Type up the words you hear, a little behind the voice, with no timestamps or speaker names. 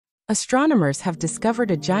Astronomers have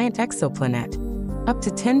discovered a giant exoplanet, up to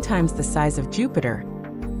 10 times the size of Jupiter,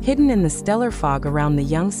 hidden in the stellar fog around the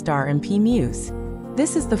young star MP Mus.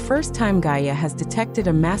 This is the first time Gaia has detected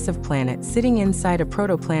a massive planet sitting inside a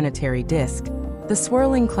protoplanetary disk, the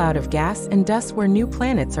swirling cloud of gas and dust where new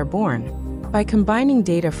planets are born. By combining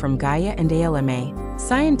data from Gaia and ALMA,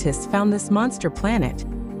 scientists found this monster planet,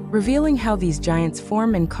 revealing how these giants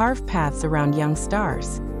form and carve paths around young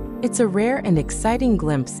stars. It's a rare and exciting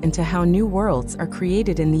glimpse into how new worlds are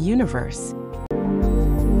created in the universe.